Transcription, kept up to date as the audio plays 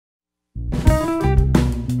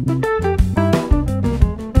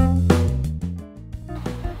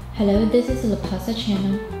Hello, this is Lapasa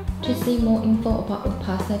channel. To see more info about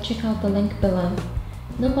Lapasa, check out the link below.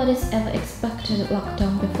 Nobody's ever expected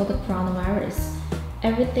lockdown before the coronavirus.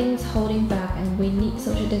 Everything's holding back and we need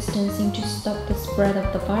social distancing to stop the spread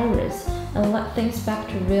of the virus and let things back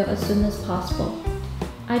to real as soon as possible.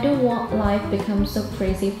 I don't want life become so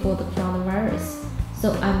crazy for the coronavirus,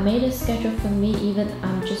 so I made a schedule for me even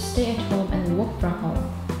I'm just stay at home and work from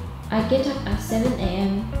home. I get up at 7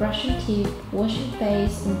 a.m., brushing teeth, washing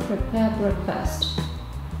face, and prepare breakfast.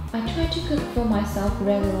 I try to cook for myself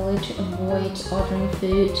regularly to avoid ordering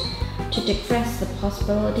food to decrease the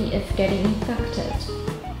possibility of getting infected.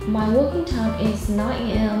 My working time is 9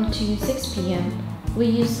 a.m. to 6 p.m. We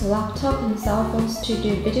use laptop and cell phones to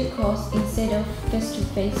do video calls instead of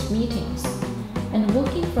face-to-face meetings. And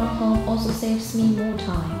working from home also saves me more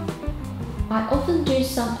time. I often do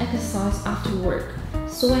some exercise after work.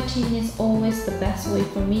 Sweating is always the best way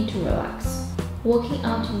for me to relax. Working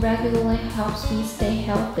out regularly helps me stay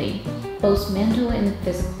healthy, both mentally and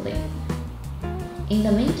physically. In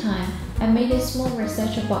the meantime, I made a small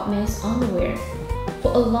research about men's underwear.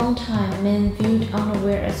 For a long time, men viewed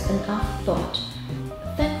underwear as an afterthought.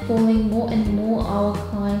 Thankfully, more and more our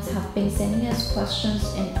clients have been sending us questions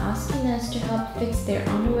and asking us to help fix their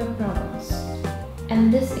underwear problems. And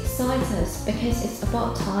this excites us because it's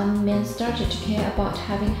about time men started to care about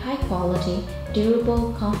having high quality,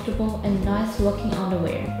 durable, comfortable, and nice-looking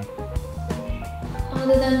underwear.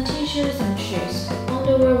 Other than t-shirts and shoes,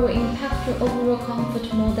 underwear will impact your overall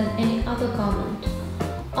comfort more than any other garment.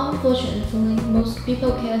 Unfortunately, most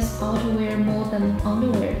people care outerwear more than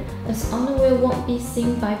underwear, as underwear won't be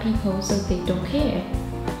seen by people, so they don't care.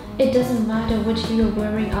 It doesn't matter what you are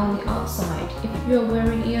wearing on the outside. If you are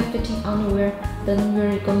wearing ill-fitting underwear, then you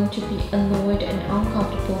are going to be annoyed and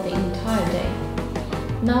uncomfortable the entire day.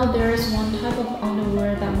 Now there is one type of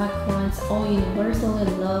underwear that my clients all universally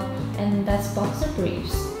love, and that's boxer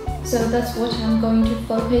briefs. So that's what I'm going to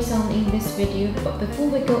focus on in this video, but before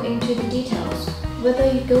we go into the details,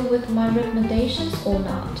 whether you go with my recommendations or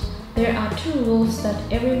not, there are two rules that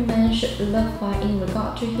every man should live by in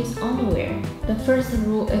regard to his underwear. The first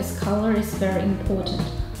rule is color is very important.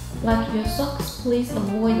 Like your socks, please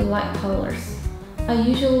avoid light colors. I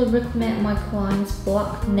usually recommend my clients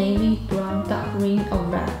black, navy, brown, dark green, or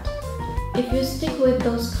red. If you stick with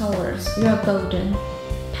those colors, you are golden.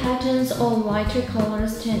 Patterns or lighter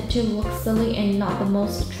colors tend to look silly and not the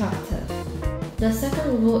most attractive. The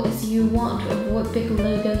second rule is you want to avoid big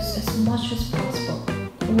logos as much as possible.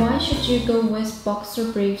 Why should you go with boxer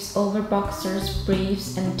briefs over boxers,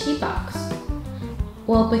 briefs, and T-backs?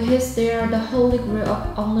 Well, because they are the holy grail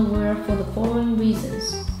of underwear for the following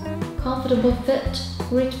reasons. Comfortable fit,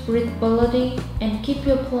 great breathability, and keep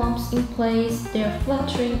your plumps in place. They are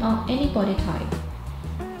flattering on any body type.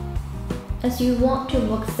 As you want to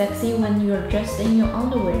look sexy when you are dressed in your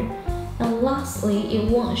underwear. And lastly, it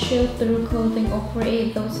won't show through clothing or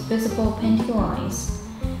create those visible panty lines.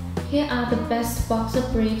 Here are the best boxer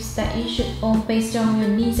briefs that you should own based on your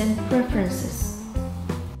needs and preferences.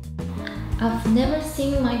 I've never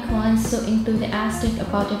seen my clients so enthusiastic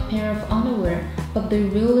about a pair of underwear, but they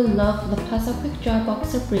really love the Lapasa Quick Dry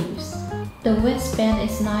boxer briefs. The waistband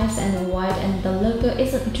is nice and wide and the logo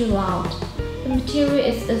isn't too loud. The material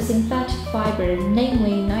is a synthetic fiber,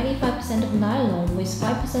 namely 95% of nylon with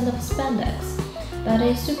 5% of spandex, that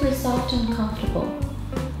is super soft and comfortable.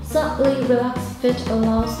 Slightly relaxed fit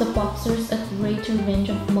allows the boxers a greater range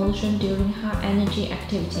of motion during high-energy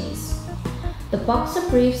activities. The boxer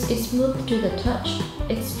briefs is smooth to the touch,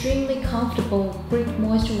 extremely comfortable, great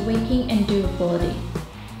moisture-wicking and durability.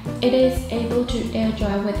 It is able to air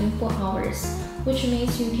dry within 4 hours, which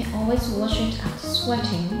means you can always wash it after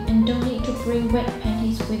sweating and don't need to bring wet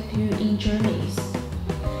panties with you in journeys.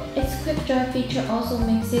 Its quick dry feature also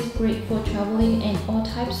makes it great for traveling and all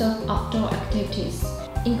types of outdoor activities,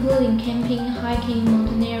 including camping, hiking,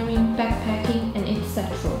 mountaineering, backpacking, and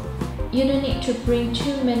etc. You don't need to bring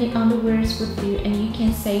too many underwears with you and you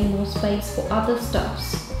can save more space for other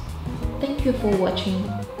stuffs. Thank you for watching.